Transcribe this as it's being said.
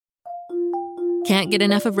Can't get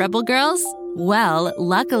enough of Rebel Girls? Well,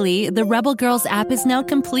 luckily, the Rebel Girls app is now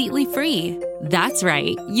completely free. That's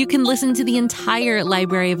right, you can listen to the entire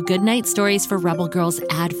library of goodnight stories for Rebel Girls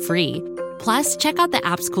ad-free. Plus, check out the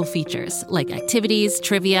app's cool features like activities,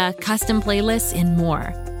 trivia, custom playlists, and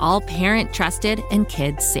more. All parent-trusted and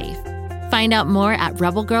kids-safe. Find out more at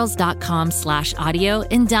rebelgirls.com/audio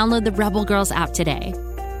and download the Rebel Girls app today.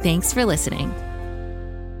 Thanks for listening.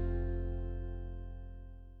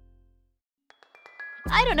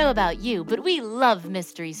 I don't know about you, but we love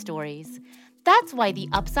mystery stories. That's why The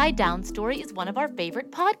Upside Down Story is one of our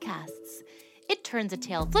favorite podcasts. It turns a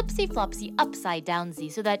tale flipsy-flopsy upside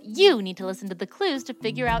downsy so that you need to listen to the clues to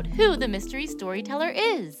figure out who the mystery storyteller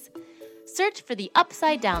is. Search for The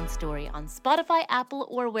Upside Down Story on Spotify, Apple,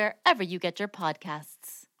 or wherever you get your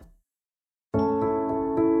podcasts.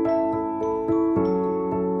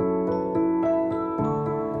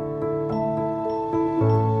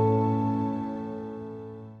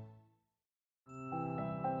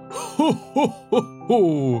 Ho, ho, ho,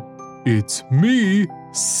 ho! It's me,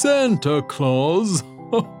 Santa Claus!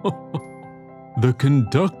 The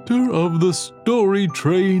conductor of the story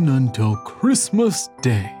train until Christmas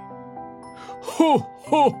Day. Ho,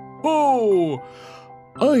 ho, ho!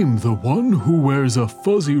 I'm the one who wears a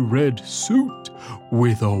fuzzy red suit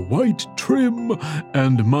with a white trim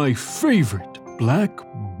and my favorite black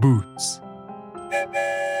boots.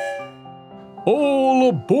 All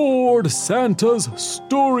aboard Santa's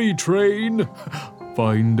story train!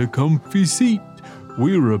 Find a comfy seat.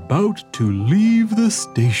 We're about to leave the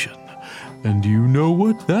station. And you know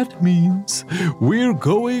what that means. We're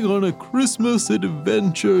going on a Christmas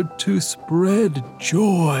adventure to spread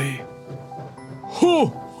joy. Ho,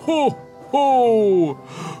 ho, ho!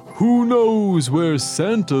 Who knows where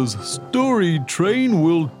Santa's story train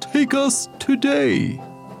will take us today?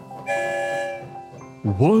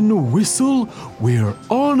 One whistle, we're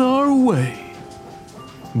on our way.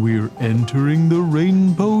 We're entering the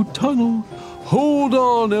Rainbow Tunnel. Hold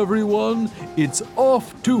on, everyone. It's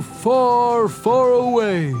off to far, far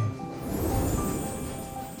away.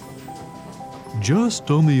 Just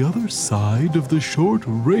on the other side of the short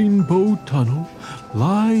Rainbow Tunnel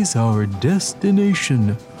lies our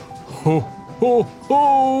destination. Ho, ho,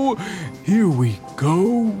 ho! Here we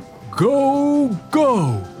go, go,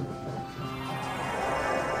 go!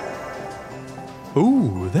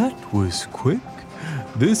 Oh, that was quick.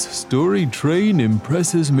 This story train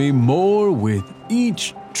impresses me more with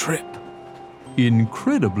each trip.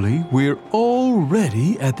 Incredibly, we're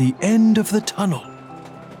already at the end of the tunnel.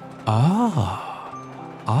 Ah,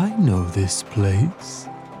 I know this place.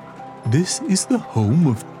 This is the home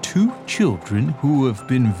of 2 children who have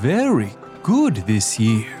been very good this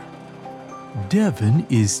year. Devin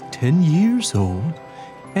is 10 years old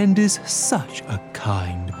and is such a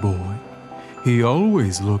kind boy. He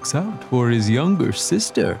always looks out for his younger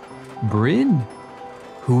sister, Bryn,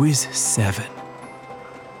 who is 7.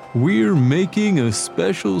 We're making a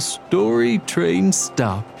special story train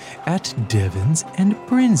stop at Devin's and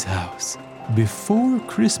Bryn's house before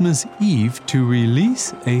Christmas Eve to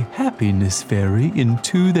release a happiness fairy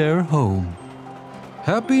into their home.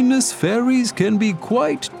 Happiness fairies can be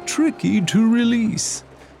quite tricky to release,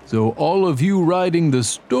 so all of you riding the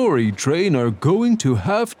story train are going to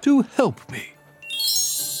have to help me.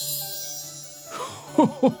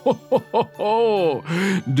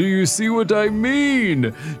 Do you see what I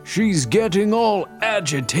mean? She's getting all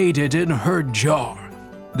agitated in her jar.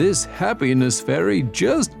 This happiness fairy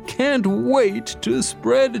just can't wait to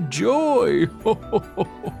spread joy.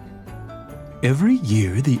 Every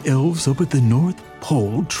year, the elves up at the North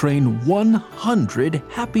Pole train 100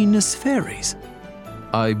 happiness fairies.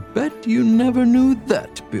 I bet you never knew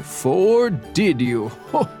that before, did you?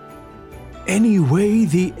 Anyway,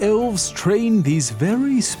 the elves train these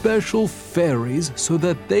very special fairies so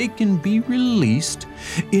that they can be released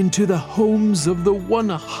into the homes of the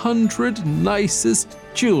 100 nicest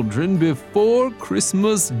children before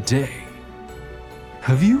Christmas Day.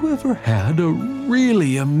 Have you ever had a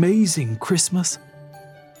really amazing Christmas?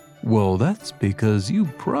 Well, that's because you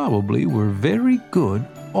probably were very good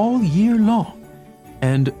all year long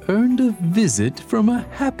and earned a visit from a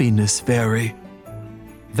happiness fairy.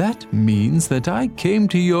 That means that I came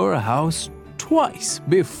to your house twice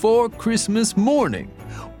before Christmas morning,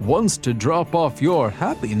 once to drop off your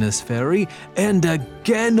happiness fairy and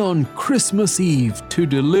again on Christmas Eve to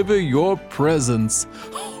deliver your presents.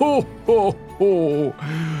 Ho, ho, ho!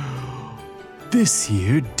 This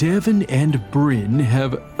year, Devin and Bryn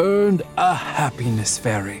have earned a happiness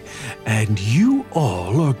fairy, and you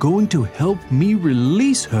all are going to help me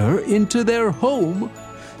release her into their home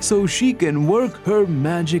so she can work her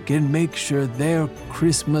magic and make sure their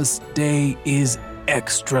Christmas day is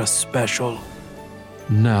extra special.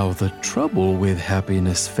 Now, the trouble with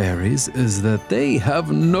happiness fairies is that they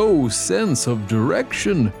have no sense of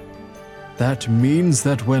direction. That means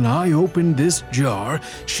that when I open this jar,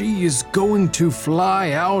 she is going to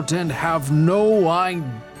fly out and have no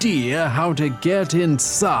idea how to get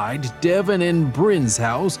inside Devin and Bryn's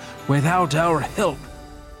house without our help.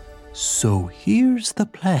 So here's the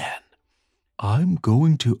plan. I'm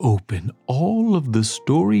going to open all of the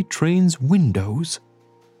story train's windows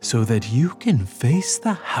so that you can face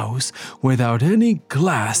the house without any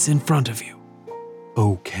glass in front of you.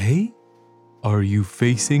 Okay? Are you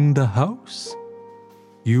facing the house?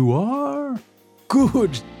 You are?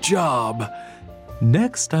 Good job!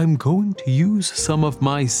 Next, I'm going to use some of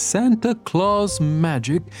my Santa Claus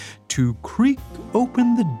magic to creak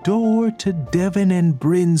open the door to Devin and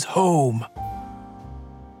Bryn's home.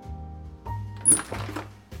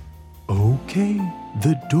 Okay,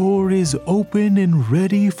 the door is open and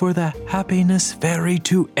ready for the happiness fairy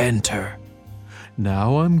to enter.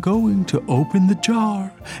 Now I'm going to open the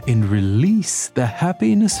jar and release the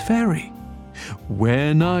happiness fairy.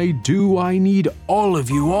 When I do, I need all of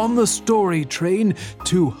you on the story train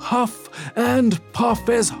to huff and puff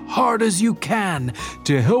as hard as you can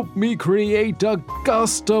to help me create a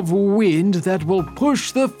gust of wind that will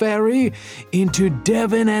push the fairy into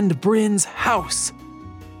Devin and Bryn's house.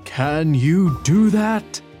 Can you do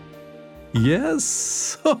that?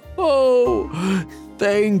 Yes? Oh,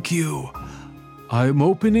 thank you. I'm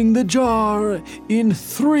opening the jar in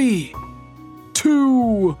 3,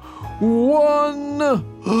 2, 1.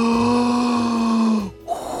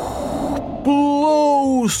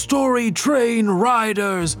 Blow, story train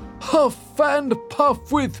riders! Huff and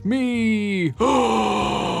puff with me!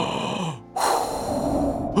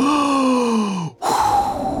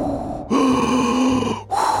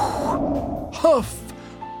 Huff,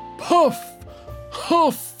 puff,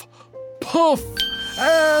 huff, puff,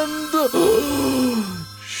 and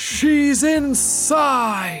she's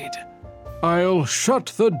inside! I'll shut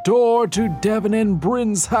the door to Devin and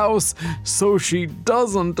Bryn's house so she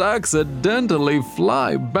doesn't accidentally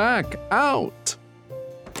fly back out.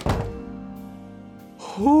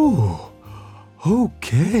 Oh,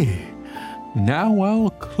 okay. Now I'll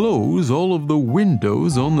close all of the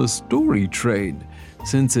windows on the story train,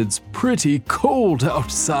 since it's pretty cold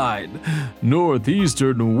outside.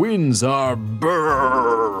 Northeastern winds are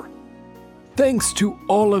brrr. Thanks to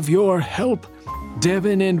all of your help,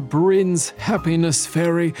 Devin and Bryn's happiness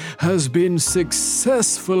fairy has been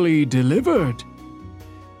successfully delivered.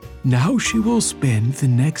 Now she will spend the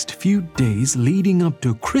next few days leading up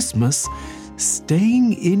to Christmas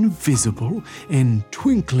staying invisible and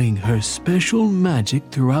twinkling her special magic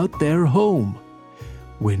throughout their home.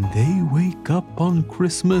 When they wake up on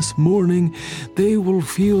Christmas morning, they will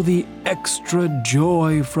feel the extra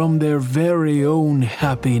joy from their very own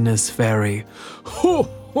happiness fairy. Ho,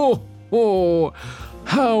 ho, ho!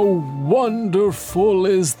 How wonderful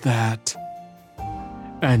is that?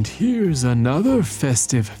 And here's another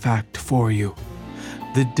festive fact for you.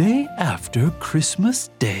 The day after Christmas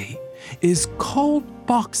Day is called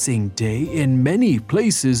Boxing Day in many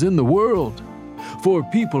places in the world. For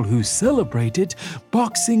people who celebrate it,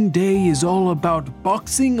 Boxing Day is all about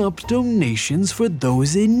boxing up donations for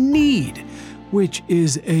those in need, which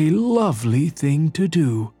is a lovely thing to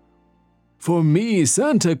do. For me,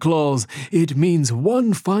 Santa Claus, it means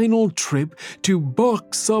one final trip to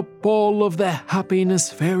box up all of the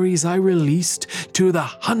happiness fairies I released to the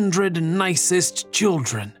 100 nicest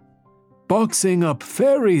children. Boxing up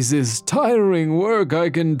fairies is tiring work, I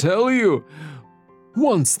can tell you.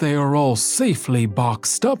 Once they are all safely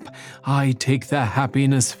boxed up, I take the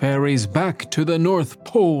happiness fairies back to the North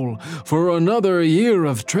Pole for another year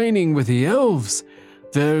of training with the elves.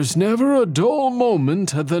 There's never a dull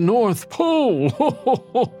moment at the North Pole. Ho, ho,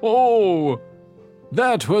 ho, ho.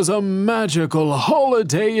 That was a magical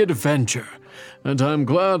holiday adventure, and I'm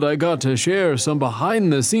glad I got to share some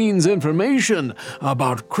behind-the-scenes information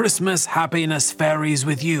about Christmas happiness fairies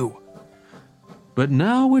with you. But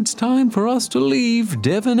now it's time for us to leave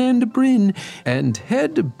Devin and Bryn and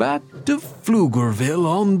head back to Pflugerville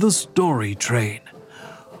on the story train.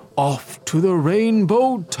 Off to the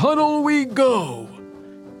Rainbow Tunnel we go.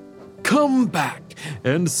 Come back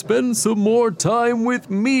and spend some more time with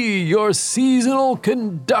me, your seasonal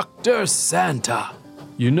conductor, Santa.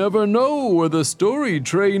 You never know where the story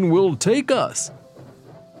train will take us.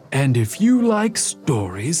 And if you like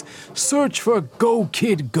stories, search for Go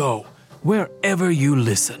Kid Go wherever you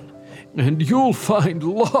listen, and you'll find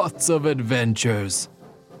lots of adventures.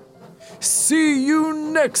 See you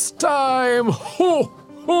next time. Ho,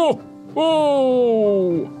 ho,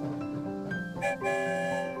 ho!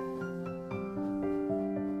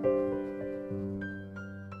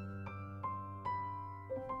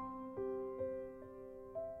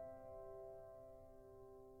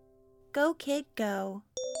 Go, kid, go.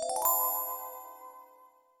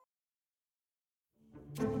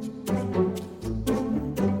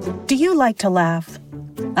 Do you like to laugh?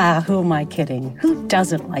 Who am I kidding? Who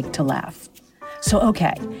doesn't like to laugh? So,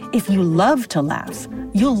 okay, if you love to laugh,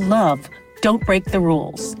 you'll love Don't Break the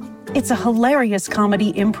Rules. It's a hilarious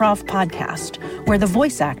comedy improv podcast where the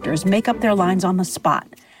voice actors make up their lines on the spot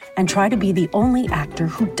and try to be the only actor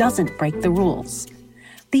who doesn't break the rules.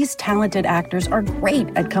 These talented actors are great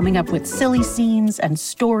at coming up with silly scenes and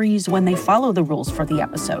stories when they follow the rules for the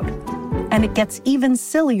episode. And it gets even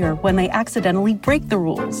sillier when they accidentally break the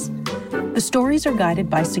rules. The stories are guided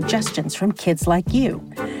by suggestions from kids like you,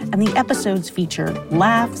 and the episodes feature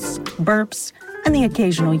laughs, burps, and the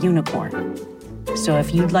occasional unicorn. So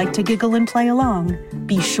if you'd like to giggle and play along,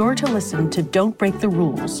 be sure to listen to Don't Break the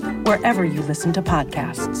Rules wherever you listen to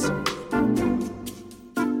podcasts.